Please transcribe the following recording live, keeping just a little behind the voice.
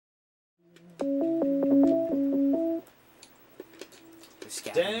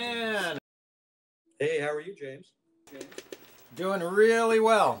Dan. Hey, how are you, James? Doing really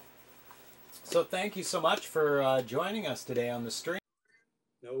well. So thank you so much for joining us today on the stream.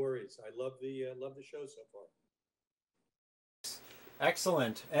 No worries. I love the show so far.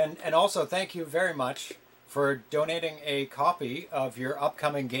 Excellent. And also thank you very much for donating a copy of your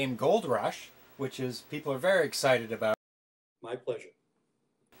upcoming game Gold Rush, which is people are very excited about. My pleasure.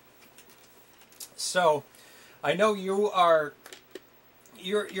 So I know you're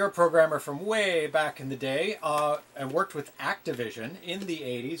a programmer from way back in the day and worked with Activision in the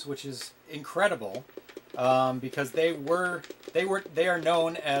 80s, which is incredible because they are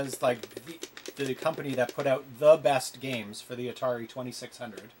known as like the company that put out the best games for the Atari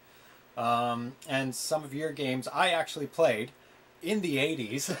 2600. And some of your games I actually played in the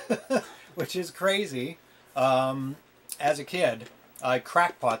 80s, which is crazy. As a kid,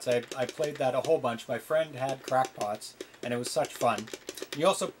 Crackpots, I played that a whole bunch. My friend had Crackpots, and it was such fun. You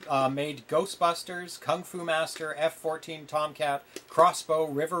also made Ghostbusters, Kung Fu Master, F-14 Tomcat, Crossbow,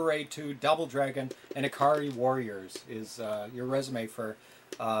 River Raid 2, Double Dragon, and Ikari Warriors is your resume for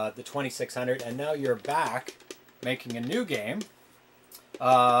the 2600. And now you're back making a new game,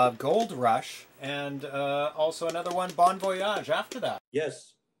 Gold Rush, and also another one, Bon Voyage, after that.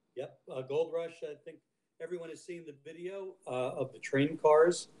 Yes. Yep. Gold Rush, I think everyone has seen the video of the train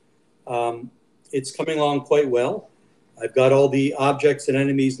cars. It's coming along quite well. I've got all the objects and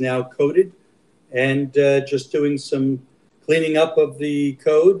enemies now coded and just doing some cleaning up of the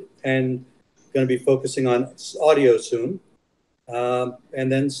code and going to be focusing on audio soon.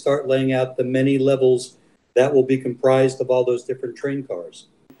 And then start laying out the many levels that will be comprised of all those different train cars.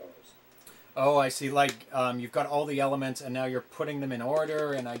 Oh, I see. Like you've got all the elements and now you're putting them in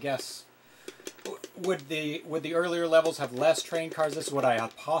order, and I guess would the earlier levels have less train cars? This is what I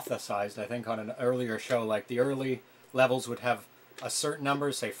hypothesized, I think, on an earlier show. Like the early levels would have a certain number,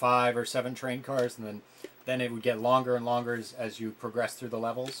 say 5 or 7 train cars, and then it would get longer and longer as you progress through the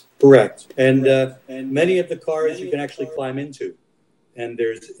levels. Correct. And many of the cars you can actually climb into, and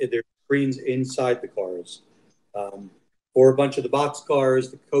there's screens inside the cars. Or a bunch of the box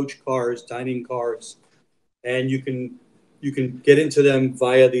cars, the coach cars, dining cars, and you can get into them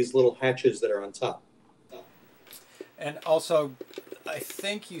via these little hatches that are on top. And also, I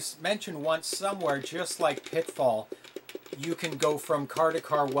think you mentioned once somewhere, just like Pitfall, you can go from car to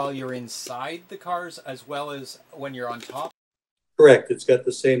car while you're inside the cars as well as when you're on top. Correct. It's got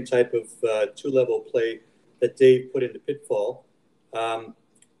the same type of 2-level play that Dave put into Pitfall.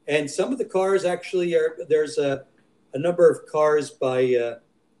 And some of the cars actually there's a number of cars by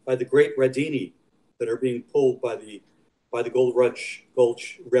the Great Radini that are being pulled by the Gold Rush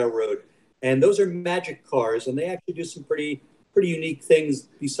Gulch Railroad. And those are magic cars, and they actually do some pretty unique things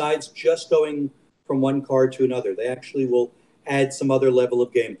besides just going from one car to another. They actually will add some other level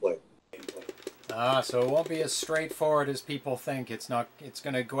of gameplay. So it won't be as straightforward as people think. It's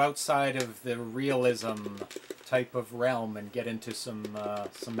going to go outside of the realism type of realm and get into some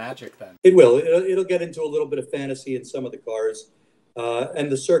magic then. It will. It'll get into a little bit of fantasy in some of the cars.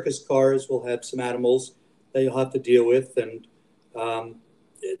 And the circus cars will have some animals that you'll have to deal with. And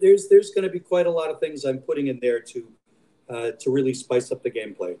there's going to be quite a lot of things I'm putting in there to really spice up the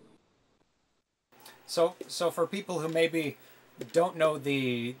gameplay. So for people who maybe don't know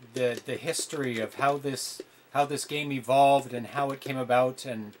the history of how this game evolved and how it came about,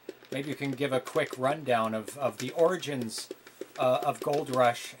 and maybe you can give a quick rundown of the origins of Gold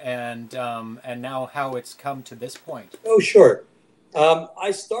Rush and now how it's come to this point. Oh, sure.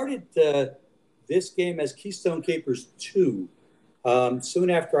 I started this game as Keystone Capers 2 soon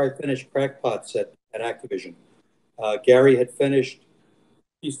after I finished Crackpots at Activision. Gary had finished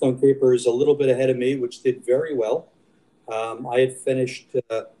Keystone Capers a little bit ahead of me, which did very well. I had finished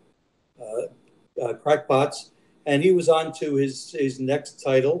Crackpots, and he was on to his next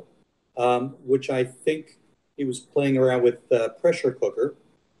title, which I think he was playing around with Pressure Cooker.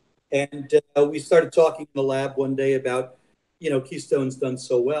 And we started talking in the lab one day about, Keystone's done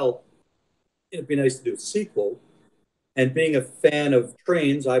so well, it'd be nice to do a sequel. And being a fan of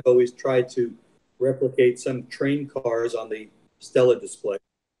trains, I've always tried to replicate some train cars on the Stella display.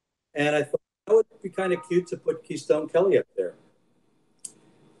 And I thought that would be kind of cute to put Keystone Kelly up there.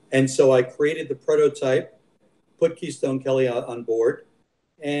 And so I created the prototype, put Keystone Kelly on board,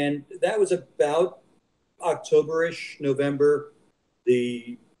 and that was about October-ish, November.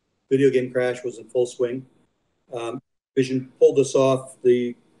 The video game crash was in full swing. Vision pulled us off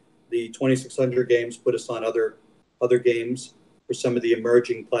the 2600 games, put us on other games for some of the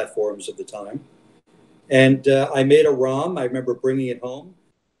emerging platforms of the time. And I made a ROM. I remember bringing it home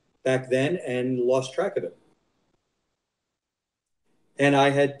back then and lost track of it. And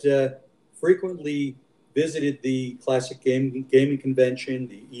I had frequently visited the classic gaming convention,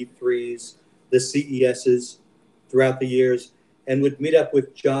 the E3s, the CESs throughout the years, and would meet up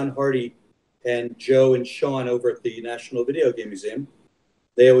with John Hardy and Joe and Sean over at the National Video Game Museum.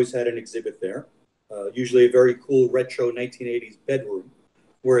 They always had an exhibit there, usually a very cool retro 1980s bedroom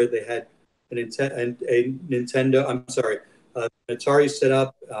where they had a Nintendo, an Atari set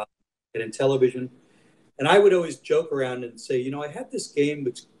up, and a television. And I would always joke around and say, I had this game,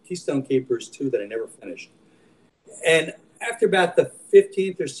 it's Keystone Capers 2, that I never finished. And after about the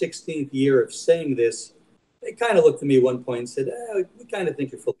 15th or 16th year of saying this, they kind of looked at me at one point and said, we kind of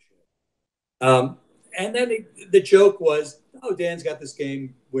think you're full of shit. And then the joke was, Dan's got this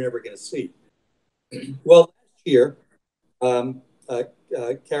game we're never going to see. Well, last year,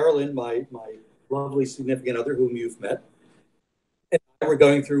 Carolyn, my lovely significant other, whom you've met, and I were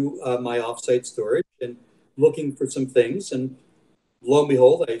going through my offsite storage and looking for some things. And lo and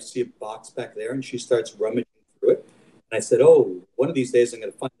behold, I see a box back there, and she starts rummaging through it. And I said, one of these days I'm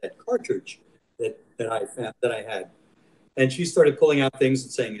going to find that cartridge that I found, that I had. And she started pulling out things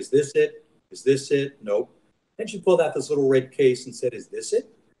and saying, is this it? Is this it? Nope. And she pulled out this little red case and said, is this it?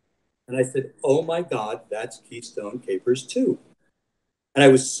 And I said, oh my God, that's Keystone Capers 2. And I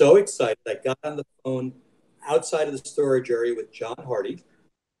was so excited. I got on the phone outside of the storage area with John Hardy,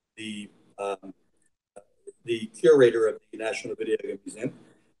 the curator of the National Video Game Museum.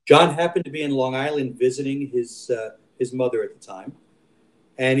 John happened to be in Long Island visiting his mother at the time.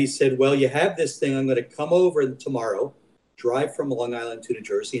 And he said, well, you have this thing. I'm going to come over tomorrow, drive from Long Island to New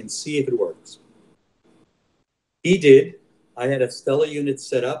Jersey, and see if it works. He did. I had a Stella unit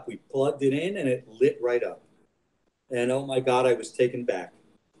set up. We plugged it in, and it lit right up. And oh my God, I was taken back.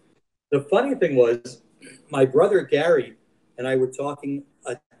 The funny thing was, my brother Gary and I were talking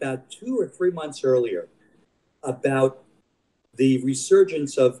about 2 or 3 months earlier about the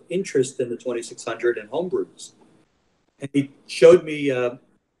resurgence of interest in the 2600 and homebrews. And he showed me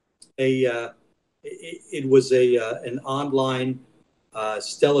it was an online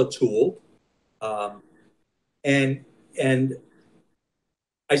Stella tool, and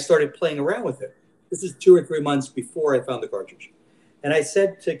I started playing around with it. This is 2 or 3 months before I found the cartridge. And I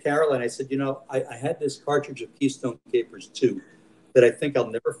said to Caroline, I said, I had this cartridge of Keystone Capers 2 that I think I'll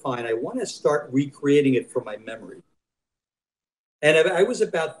never find. I want to start recreating it from my memory. And I was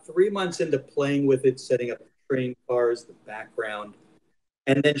about 3 months into playing with it, setting up the train cars, the background.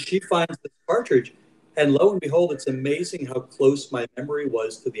 And then she finds the cartridge. And lo and behold, it's amazing how close my memory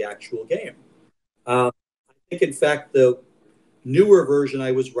was to the actual game. I think, in fact, the newer version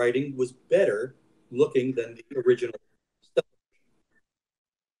I was writing was better looking than the original stuff.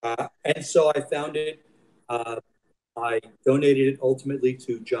 And so I found it. I donated it ultimately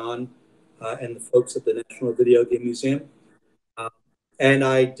to John and the folks at the National Video Game Museum. And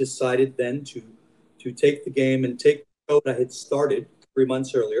I decided then to take the game and take the code I had started 3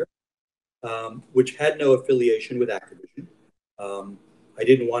 months earlier, which had no affiliation with Activision. I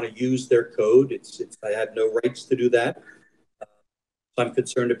didn't want to use their code. I have no rights to do that. So I'm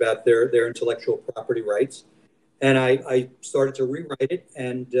concerned about their intellectual property rights. And I started to rewrite it.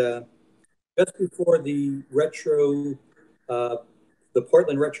 And just before the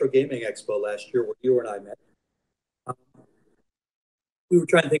Portland Retro Gaming Expo last year, where you and I met, we were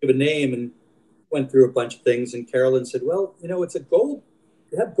trying to think of a name and went through a bunch of things. And Carolyn said, well, it's a gold.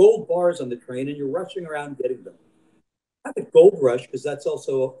 You have gold bars on the train and you're rushing around getting them. I have a gold rush because that's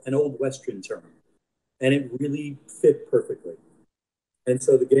also an old Western term. And it really fit perfectly. And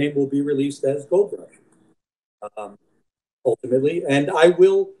so the game will be released as Gold Rush, ultimately. And I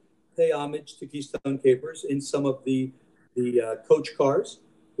will pay homage to Keystone Capers in some of the coach cars.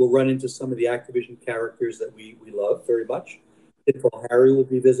 We'll run into some of the Activision characters that we love very much. Pitfall Harry will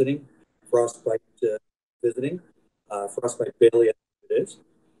be visiting, Frostbite visiting, Frostbite Bailey, I think it is.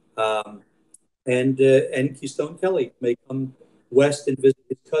 And Keystone Kelly may come west and visit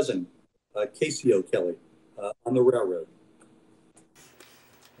his cousin, Casey O'Kelly, on the railroad.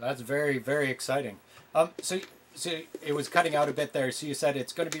 That's very, very exciting. So it was cutting out a bit there. So you said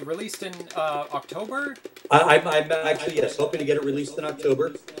it's going to be released in October? I'm actually, yes, hoping to get it released in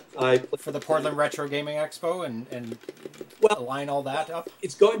October. For the Portland Retro Gaming Expo and line all that up?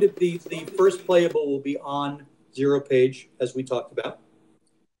 It's going to be, the first playable will be on ZeroPage, as we talked about.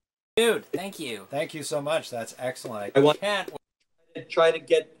 Dude, thank you. Thank you so much. That's excellent. I can't try to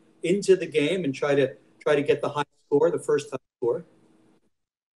get into the game and try to get the high score, the first high score.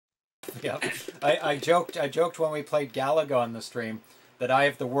 Yeah, I joked when we played Galaga on the stream that I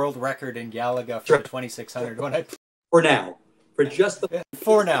have the world record in Galaga for the 2600. For now,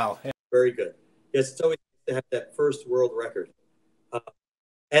 for now. Yeah. Very good. Yes, it's always nice to have that first world record.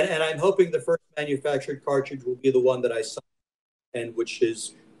 And I'm hoping the first manufactured cartridge will be the one that I sign, and which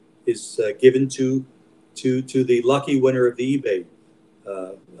is given to the lucky winner of the eBay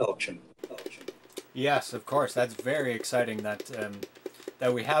auction. Yes, of course. That's very exciting that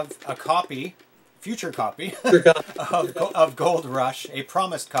that we have a copy, future copy of Gold Rush, a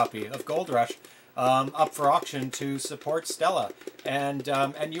promised copy of Gold Rush, up for auction to support Stella. And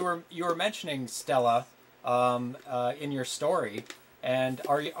you were mentioning Stella in your story, and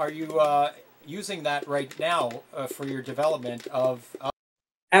are you using that right now for your development of?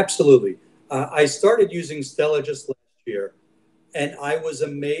 Absolutely. I started using Stella just last year, and I was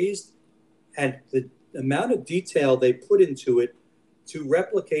amazed at the amount of detail they put into it to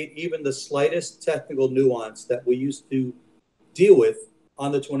replicate even the slightest technical nuance that we used to deal with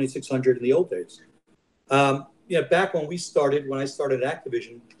on the 2600 in the old days. Back when I started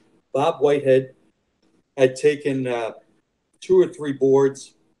Activision, Bob Whitehead had taken 2 or 3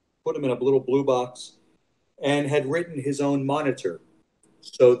 boards, put them in a little blue box, and had written his own monitor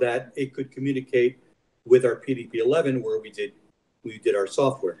so that it could communicate with our PDP-11 where we did our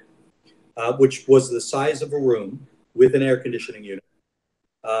software, which was the size of a room with an air conditioning unit.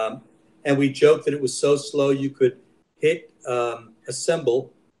 And we joked that it was so slow you could hit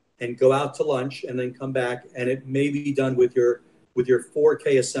assemble and go out to lunch and then come back, and it may be done with your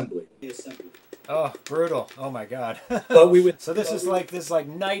 4K assembly. Oh, brutal! Oh my God! But we would. So this is like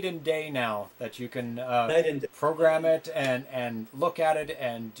night and day now that you can program it and look at it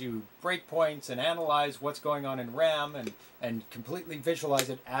and do breakpoints and analyze what's going on in RAM and completely visualize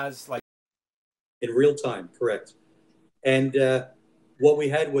it as like in real time. Correct. And what we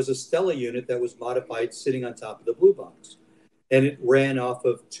had was a Stella unit that was modified sitting on top of the blue box, and it ran off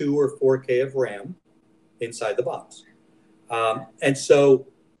of 2 or 4K of RAM inside the box. And so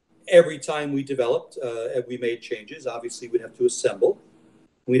every time we developed, we made changes. Obviously, we'd have to assemble.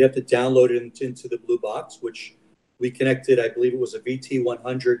 We'd have to download it into the blue box, which we connected, I believe it was a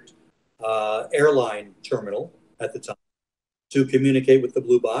VT100 airline terminal at the time to communicate with the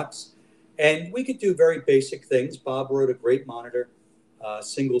blue box. And we could do very basic things. Bob wrote a great monitor,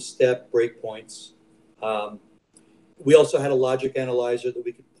 single step breakpoints. We also had a logic analyzer that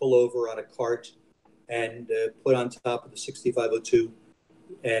we could pull over on a cart and put on top of the 6502.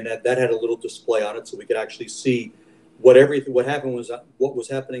 And that had a little display on it, so we could actually see what happened was what was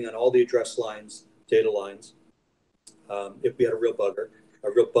happening on all the address lines, data lines. If we had a real bug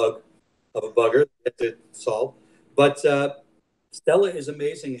of a bugger to solve. But Stella is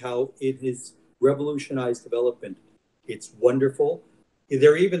amazing how it has revolutionized development. It's wonderful.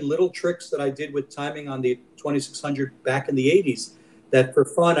 There are even little tricks that I did with timing on the 2600 back in the 80s that for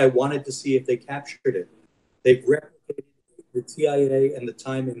fun I wanted to see if they captured it. They've replicated the TIA and the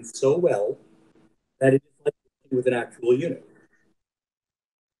timing so well that it is like with an actual unit.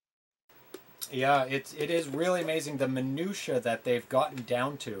 Yeah, it is really amazing the minutia that they've gotten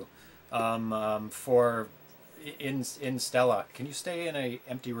down to for in Stella. Can you stay in a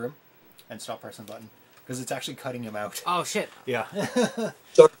empty room and stop pressing the button? Because it's actually cutting him out. Oh shit! Yeah.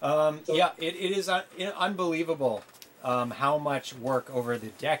 Yeah, it is unbelievable how much work over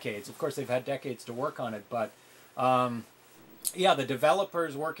the decades. Of course, they've had decades to work on it, but yeah, the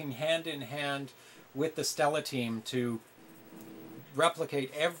developers working hand in hand with the Stella team to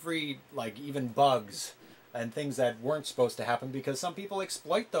replicate every, like, even bugs and things that weren't supposed to happen, because some people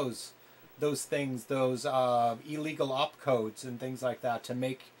exploit those things, those illegal opcodes and things like that to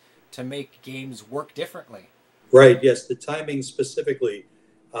make games work differently. Right. Yes, the timing specifically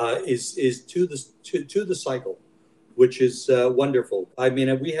is to the cycle, which is wonderful. I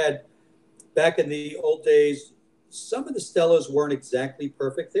mean, we had back in the old days, some of the Stellas weren't exactly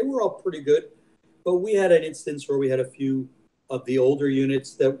perfect. They were all pretty good, but we had an instance where we had a few of the older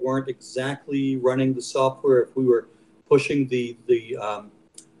units that weren't exactly running the software. If we were pushing the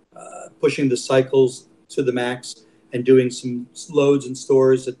cycles to the max and doing some loads and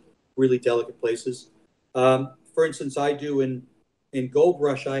stores at really delicate places. For instance, I do in Gold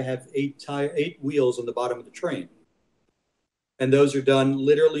Rush, I have 8 wheels on the bottom of the train, and those are done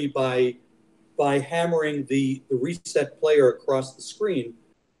literally by hammering the reset player across the screen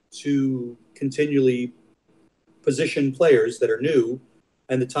to continually position players that are new,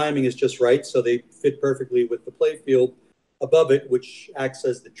 and the timing is just right, so they fit perfectly with the play field above it, which acts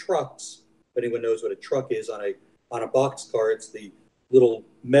as the trucks. If anyone knows what a truck is on a box car, it's the little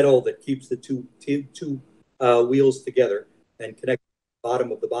metal that keeps the two wheels together and connects the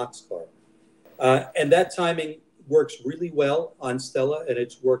bottom of the box car. And that timing works really well on Stella, and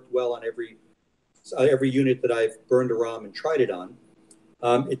it's worked well on every unit that I've burned a ROM and tried it on.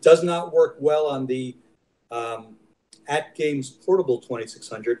 It does not work well on the At Games Portable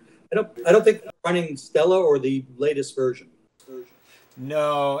 2600. I don't think they're running Stella or the latest version.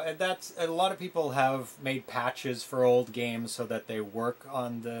 No, and that's a lot of people have made patches for old games so that they work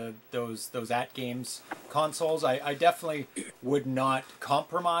on those At Games consoles. I definitely would not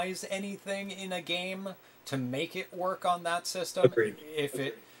compromise anything in a game to make it work on that system. Agreed.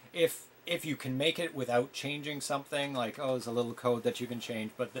 If you can make it without changing something, like, oh, there's a little code that you can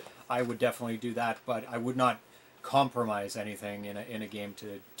change, but I would definitely do that. But I would not compromise anything in a game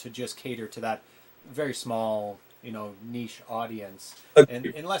to just cater to that very small, niche audience, and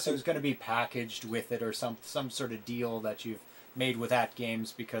unless it was going to be packaged with it or some sort of deal that you've made with At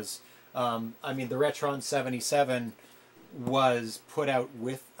Games, because the Retron 77 was put out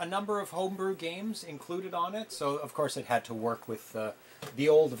with a number of homebrew games included on it, so of course it had to work with the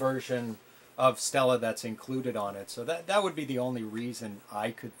old version of Stella that's included on it. So that would be the only reason I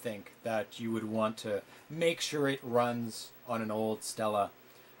could think that you would want to make sure it runs on an old Stella.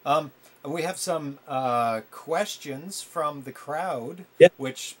 We have some questions from the crowd,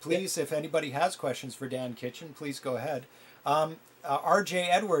 which please, if anybody has questions for Dan Kitchen, please go ahead. RJ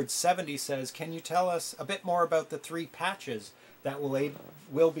Edwards 70 says, can you tell us a bit more about the 3 patches that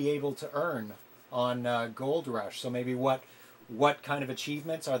will be able to earn on Gold Rush? So maybe what kind of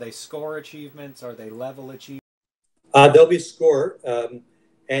achievements? Are they score achievements? Are they level achievements? There'll be score,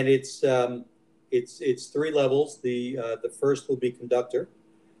 and it's 3 levels. The first will be Conductor.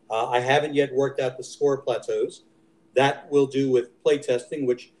 I haven't yet worked out the score plateaus. That will do with playtesting,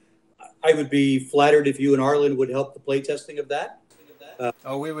 which I would be flattered if you and Arlen would help the playtesting of that.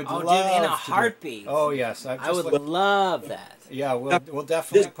 We would love do in a heartbeat. Oh yes, I would love that. Yeah, we'll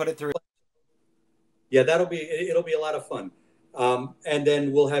definitely put it through. Yeah, it'll be a lot of fun. And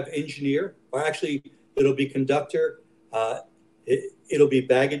then we'll have Engineer, or actually it'll be Conductor, it'll be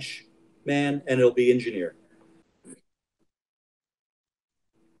Baggage Man, and it'll be Engineer.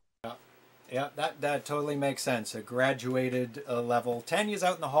 Yeah, that totally makes sense. A graduated level. Tanya's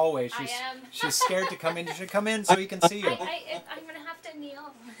out in the hallway. She's scared to come in. You should come in so you can see you. I'm going to have to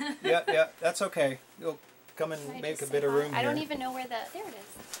kneel. Yeah, that's okay. You'll come and make a bit of room I don't here. even know where there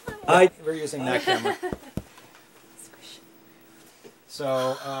it is. We're using that camera.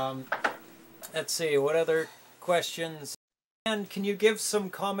 So, let's see, what other questions? And can you give some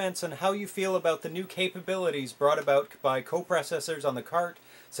comments on how you feel about the new capabilities brought about by coprocessors on the cart,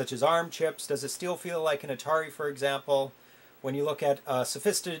 such as ARM chips? Does it still feel like an Atari, for example? When you look at a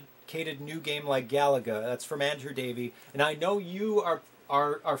sophisticated new game like Galaga, that's from Andrew Davey. And I know you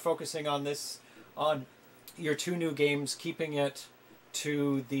are focusing on this, on your 2 new games, keeping it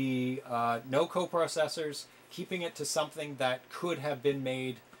to the no coprocessors, keeping it to something that could have been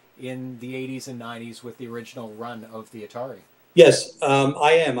made in the 80s and 90s with the original run of the Atari. Yes,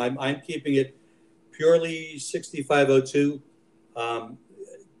 I am. I'm keeping it purely 6502.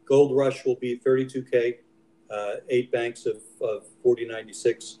 Gold Rush will be 32K, 8 banks of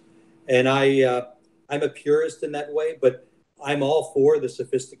 4096. And I'm a purist in that way, but I'm all for the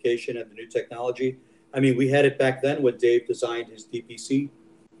sophistication and the new technology. I mean, we had it back then when Dave designed his DPC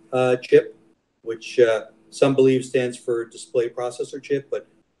chip, which some believe stands for Display Processor Chip, but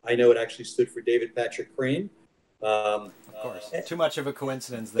I know it actually stood for David Patrick Crane. Of course. Too much of a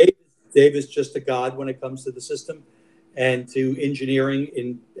coincidence. Dave is just a god when it comes to the system and to engineering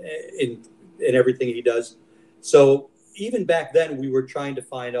in everything he does. So even back then, we were trying to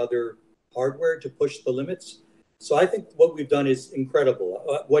find other hardware to push the limits. So I think what we've done is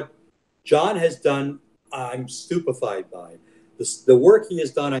incredible. What John has done, I'm stupefied by. The work he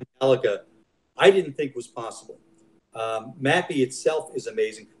has done on Galaga, I didn't think was possible. Mappy itself is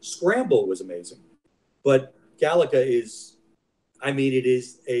amazing. Scramble was amazing. But Galaga is, it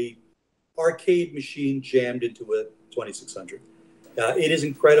is a arcade machine jammed into a 2600. It is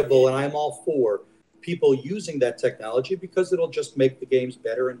incredible, and I'm all for people using that technology because it'll just make the games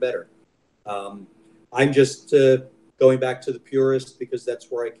better and better. I'm just going back to the purist because that's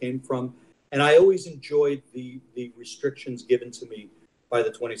where I came from. And I always enjoyed the restrictions given to me by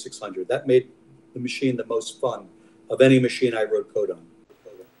the 2600. That made the machine the most fun of any machine I wrote code on.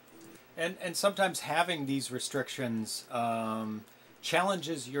 And sometimes having these restrictions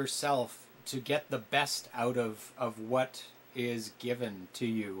challenges yourself to get the best out of what is given to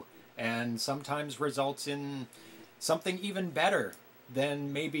you, and sometimes results in something even better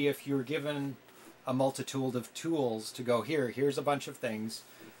than maybe if you're given a multitude of tools to go, here's a bunch of things,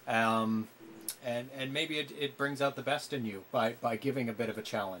 and maybe it brings out the best in you by giving a bit of a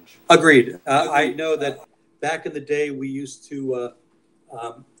challenge. Agreed. I know that back in the day we used to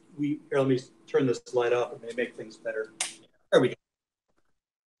here, let me turn this light off. It may make things better. There we go.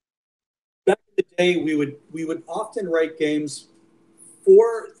 Back in the day, we would often write games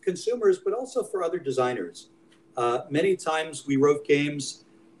for consumers, but also for other designers. Many times we wrote games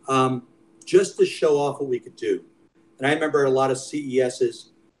just to show off what we could do. And I remember at a lot of CESs,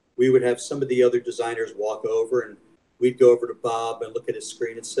 we would have some of the other designers walk over, and we'd go over to Bob and look at his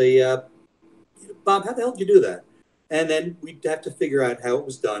screen and say, Bob, how the hell did you do that? And then we'd have to figure out how it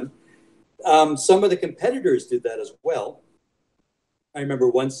was done. Some of the competitors did that as well. I remember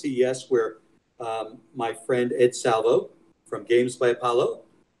one CES where my friend Ed Salvo from Games by Apollo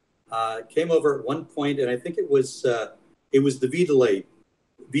came over at one point, and I think it was the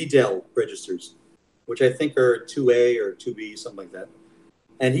VDEL registers, which I think are 2A or 2B, something like that.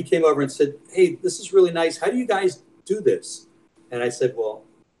 And he came over and said, hey, this is really nice. How do you guys do this? And I said, well,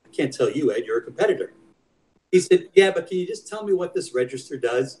 I can't tell you, Ed, you're a competitor. He said, yeah, but can you just tell me what this register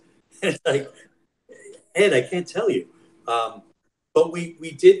does? And it's like, Ed, I can't tell you. But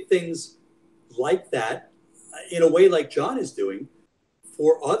we did things like that in a way like John is doing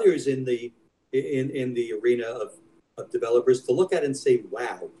for others in the arena of developers to look at and say,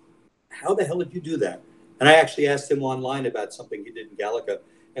 wow, how the hell did you do that? And I actually asked him online about something he did in Gallica.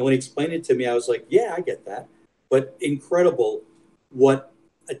 And when he explained it to me, I was like, yeah, I get that. But incredible what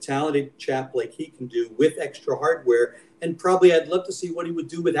a talented chap like he can do with extra hardware. And probably I'd love to see what he would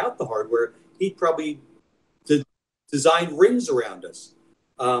do without the hardware. He'd probably design rings around us.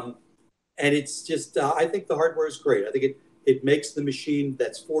 And it's just, I think the hardware is great. I think it makes the machine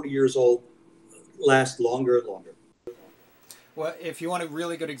that's 40 years old last longer and longer. Well, if you want a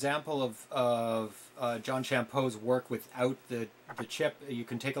really good example of John Champeau's work without the chip, you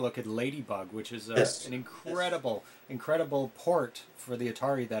can take a look at Ladybug, which is an incredible port for the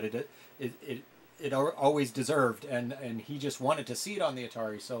Atari that it always deserved, and he just wanted to see it on the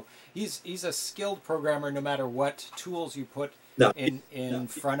Atari. So he's a skilled programmer no matter what tools you put in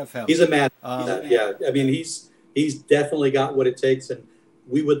front of him. He's a man. Yeah, I mean he's definitely got what it takes, and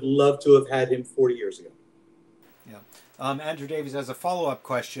we would love to have had him 40 years ago. Yeah. Andrew Davies has a follow-up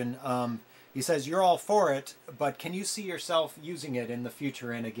question. He says, you're all for it, but can you see yourself using it in the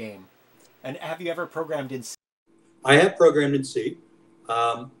future in a game? And have you ever programmed in C? I have programmed in C,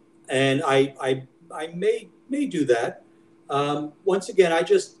 and I may do that. Once again, I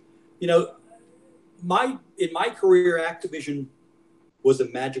just, in my career, Activision was a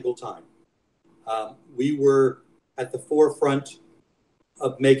magical time. We were at the forefront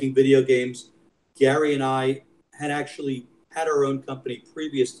of making video games. Gary and I had actually had our own company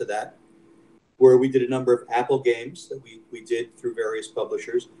previous to that, where we did a number of Apple games that we did through various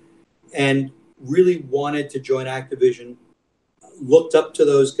publishers, and really wanted to join Activision, looked up to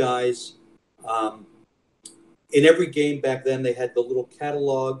those guys. In every game back then, they had the little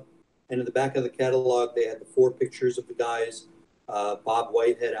catalog, and in the back of the catalog, they had the 4 pictures of the guys, Bob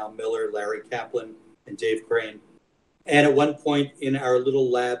Whitehead, Al Miller, Larry Kaplan, and Dave Crane. And at one point in our little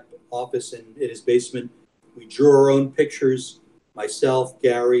lab office in his basement, we drew our own pictures, myself,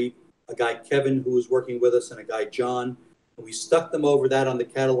 Gary, a guy, Kevin, who was working with us, and a guy, John. And we stuck them over that on the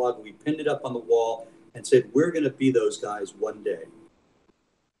catalog, and we pinned it up on the wall and said, we're going to be those guys one day.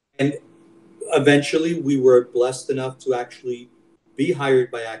 And eventually, we were blessed enough to actually be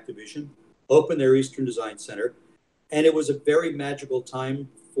hired by Activision, open their Eastern Design Center, and it was a very magical time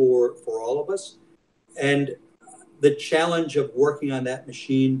for all of us. And the challenge of working on that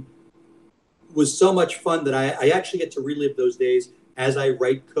machine was so much fun that I actually get to relive those days as I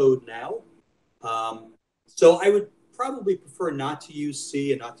write code now. So I would probably prefer not to use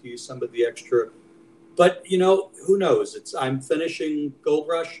C and not to use some of the extra, but who knows? I'm finishing Gold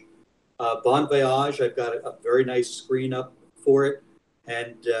Rush, Bon Voyage. I've got a very nice screen up for it,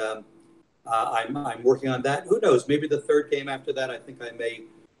 and I'm working on that. Who knows? Maybe the third game after that, I think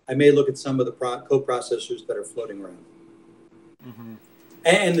I may look at some of the co-processors that are floating around. Mm-hmm.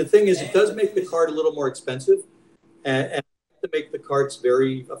 And the thing is, it does make the card a little more expensive, and to make the cards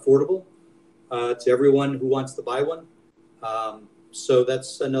very affordable to everyone who wants to buy one. So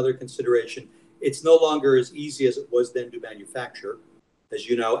that's another consideration. It's no longer as easy as it was then to manufacture. As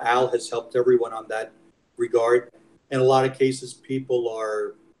you know, Al has helped everyone on that regard. In a lot of cases, people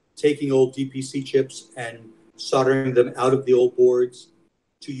are taking old DPC chips and soldering them out of the old boards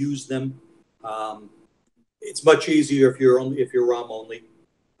to use them. It's much easier if you're ROM only.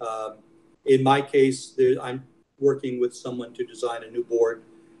 In my case, I'm working with someone to design a new board,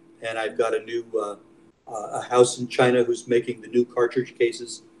 and I've got a new a house in China who's making the new cartridge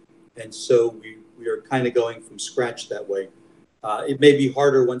cases, and so we are kind of going from scratch that way. It may be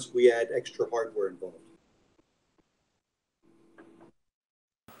harder once we add extra hardware involved.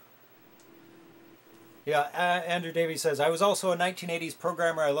 Yeah, Andrew Davies says, I was also a 1980s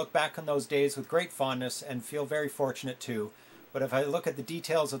programmer. I look back on those days with great fondness and feel very fortunate too. But if I look at the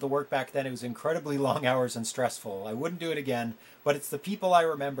details of the work back then, it was incredibly long hours and stressful. I wouldn't do it again, but it's the people I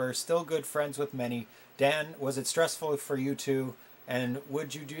remember, still good friends with many. Dan, was it stressful for you too? And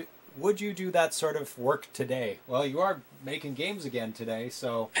would you do that sort of work today? Well, you are making games again today,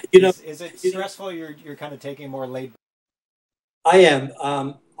 so is it stressful? You're kind of taking more laid. I am.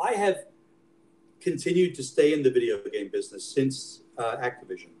 I have continued to stay in the video game business since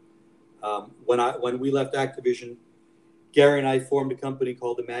Activision. When we left Activision, Gary and I formed a company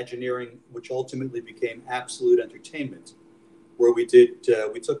called Imagineering, which ultimately became Absolute Entertainment, where we took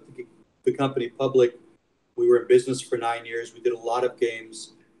the company public. We were in business for 9 years. We did a lot of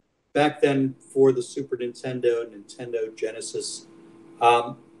games back then for the Super Nintendo, Nintendo Genesis.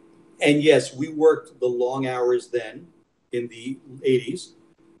 And yes, we worked the long hours then in the 80s.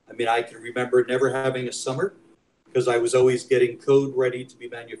 I mean, I can remember never having a summer because I was always getting code ready to be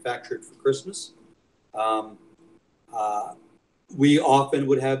manufactured for Christmas. We often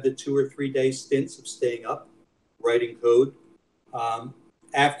would have the 2 or 3 day stints of staying up, writing code.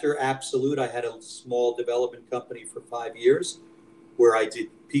 After Absolute, I had a small development company for 5 years where I did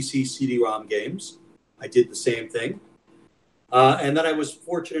PC CD-ROM games. I did the same thing. And then I was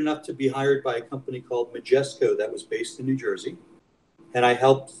fortunate enough to be hired by a company called Majesco that was based in New Jersey. And I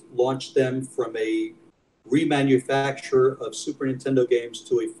helped launch them from a remanufacturer of Super Nintendo games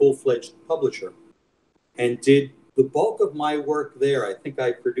to a full-fledged publisher, and did the bulk of my work there. I think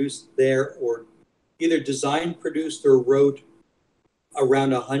I produced there, or either designed, produced, or wrote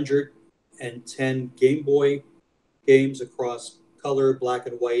around 110 Game Boy games across color, black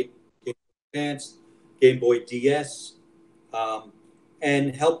and white, Game Boy Advance, Game Boy DS,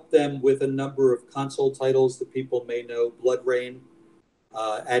 and helped them with a number of console titles that people may know: Blood Rain,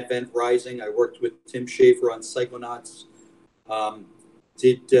 Advent Rising. I worked with Tim Schafer on Psychonauts.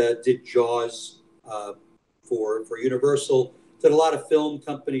 Did Jaws for Universal. Did a lot of film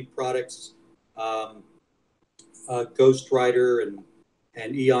company products, Ghost Rider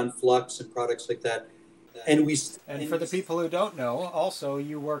and Eon Flux and products like that. And for the people who don't know, also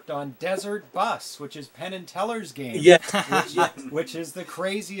you worked on Desert Bus, which is Penn and Teller's game. Yeah, which is the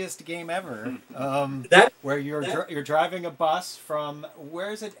craziest game ever. Where you're driving a bus from,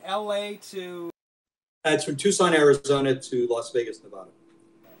 where is it, L.A. to? It's from Tucson, Arizona to Las Vegas, Nevada.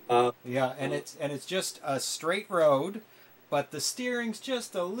 Yeah, and it's just a straight road, but the steering's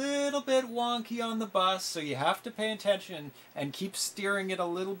just a little bit wonky on the bus, so you have to pay attention and keep steering it a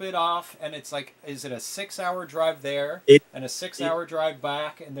little bit off. And it's like, is it a 6-hour drive there and a 6-hour drive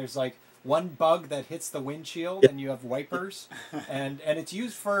back? And there's like one bug that hits the windshield, and you have wipers, and it's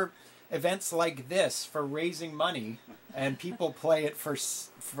used for events like this, for raising money, and people play it for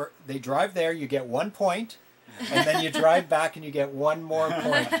they drive there, you get 1 point. And then you drive back and you get 1 more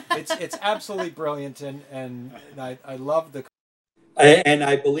point. It's absolutely brilliant, and I love the. And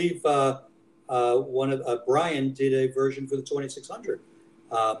I believe one of Brian did a version for the 2600.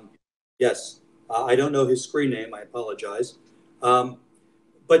 Yes, I don't know his screen name. I apologize.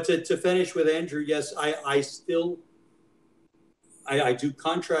 But to finish with Andrew, yes, I do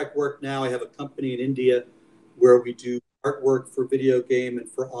contract work now. I have a company in India where we do artwork for video game and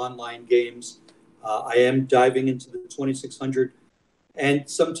for online games. I am diving into the 2600, and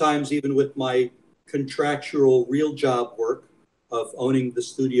sometimes even with my contractual real job work of owning the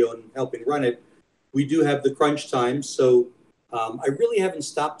studio and helping run it, we do have the crunch time. So I really haven't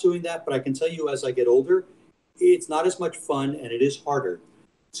stopped doing that, but I can tell you as I get older, it's not as much fun, and it is harder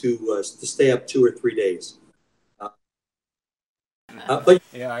to stay up 2 or 3 days. But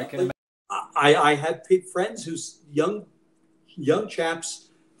yeah, I can. I have friends who's young chaps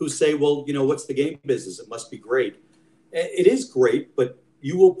who say, well, what's the game business? It must be great. It is great, but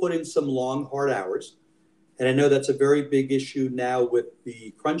you will put in some long, hard hours. And I know that's a very big issue now with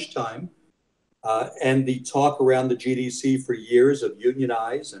the crunch time and the talk around the GDC for years of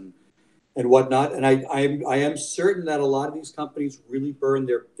unionize and whatnot. And I am certain that a lot of these companies really burn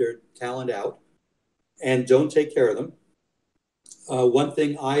their talent out and don't take care of them. One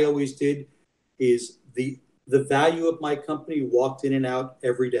thing I always did is the value of my company walked in and out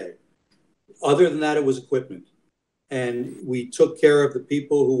every day. Other than that, it was equipment. And we took care of the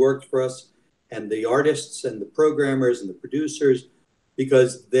people who worked for us, and the artists and the programmers and the producers,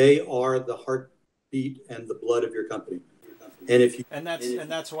 because they are the heartbeat and the blood of your company. And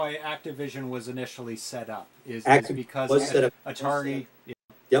that's why Activision was initially set up, is because Atari.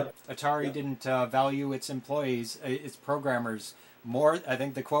 Yep. Atari didn't value its employees, its programmers, more. I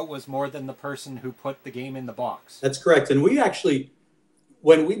think the quote was more than the person who put the game in the box. That's correct. And we actually,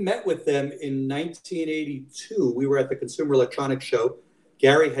 when we met with them in 1982, we were at the Consumer Electronics Show.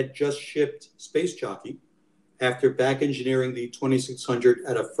 Gary had just shipped Space Jockey after back engineering the 2600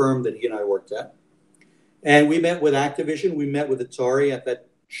 at a firm that he and I worked at. And we met with Activision, we met with Atari at that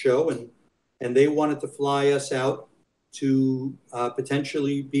show, and they wanted to fly us out to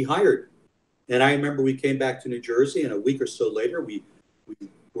potentially be hired. And I remember we came back to New Jersey, and a week or so later, we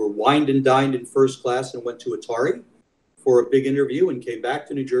were wined and dined in first class and went to Atari for a big interview, and came back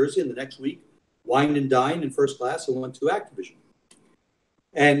to New Jersey, and the next week, wined and dined in first class and went to Activision.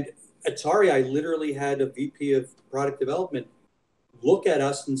 And Atari, I literally had a VP of product development look at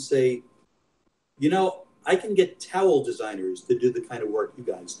us and say, you know, I can get towel designers to do the kind of work you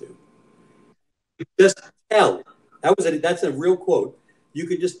guys do. You just tell. That's a real quote. You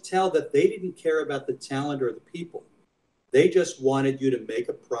could just tell that they didn't care about the talent or the people. They just wanted you to make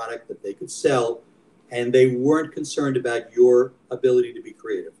a product that they could sell, and they weren't concerned about your ability to be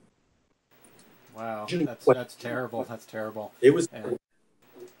creative. Wow, that's terrible. That's terrible. It was.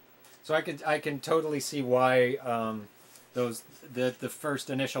 So I can totally see why the first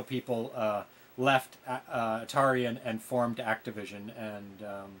initial people left Atari and formed Activision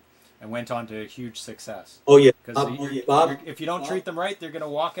and went on to huge success. Oh yeah, because if you don't treat them right, they're going to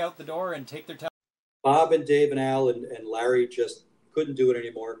walk out the door and take their time. Bob and Dave and Al and Larry just couldn't do it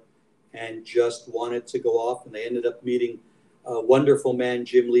anymore, and just wanted to go off. And they ended up meeting a wonderful man,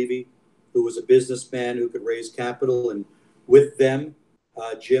 Jim Levy, who was a businessman who could raise capital. And with them,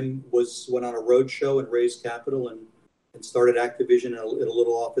 Jim went on a road show and raised capital and started Activision in a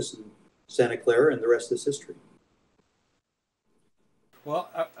little office in Santa Clara, and the rest is history. Well,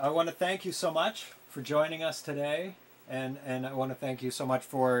 I want to thank you so much for joining us today, and I want to thank you so much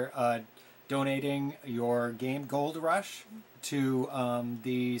for donating your game Gold Rush to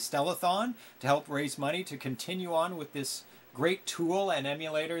the Stella-thon to help raise money to continue on with this great tool and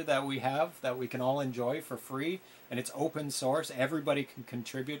emulator that we have that we can all enjoy for free, and it's open source. Everybody can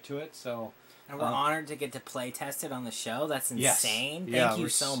contribute to it. So, and we're honored to get to play test it on the show. That's insane. Yes. Thank you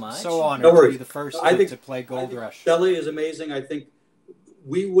so much. So honored to be the first to play Gold Rush. Stella is amazing. I think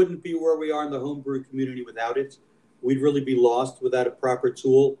we wouldn't be where we are in the homebrew community without it. We'd really be lost without a proper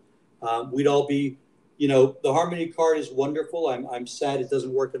tool. We'd all be, you know, the Harmony card is wonderful. I'm sad it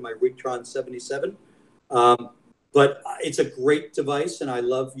doesn't work in my Rigtron 77. But it's a great device, and I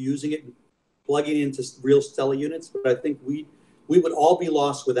love using it and plugging it into real Stella units. But I think we would all be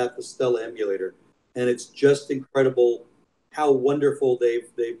lost without the Stella emulator. And it's just incredible how wonderful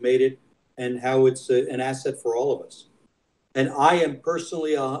they've made it, and how it's an asset for all of us. And I am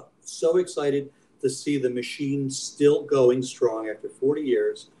personally so excited to see the machine still going strong after 40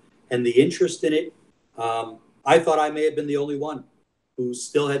 years, and the interest in it. I thought I may have been the only one who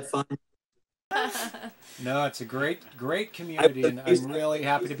still had fun. No, it's a great community, and I'm really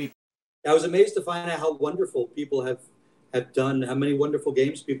happy to be. I was amazed to find out how wonderful people have done, how many wonderful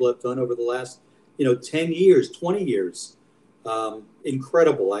games people have done over the last, 10 years, 20 years.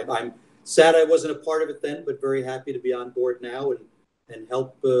 Incredible. I'm sad I wasn't a part of it then, but very happy to be on board now and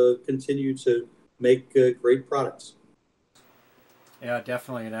help continue to make great products. Yeah,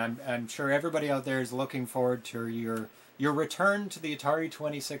 definitely, and I'm sure everybody out there is looking forward to your return to the Atari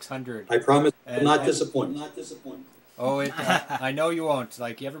 2600. I promise I'm not disappointed. Oh, I know you won't.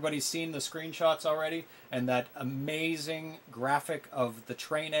 Like, everybody's seen the screenshots already, and that amazing graphic of the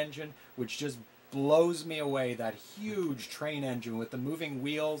train engine, which just blows me away. That huge train engine with the moving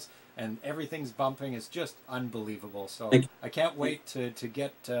wheels and everything's bumping is just unbelievable. So I can't wait to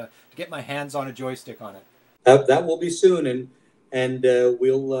get my hands on a joystick on it. That will be soon, and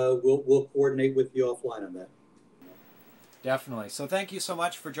we'll coordinate with you offline on that. Definitely. So thank you so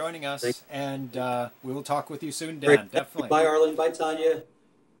much for joining us, and we will talk with you soon, Dan. Great. Definitely. Bye, Arlen. Bye, Tanya.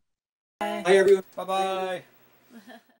 Bye. Bye, everyone. Bye-bye.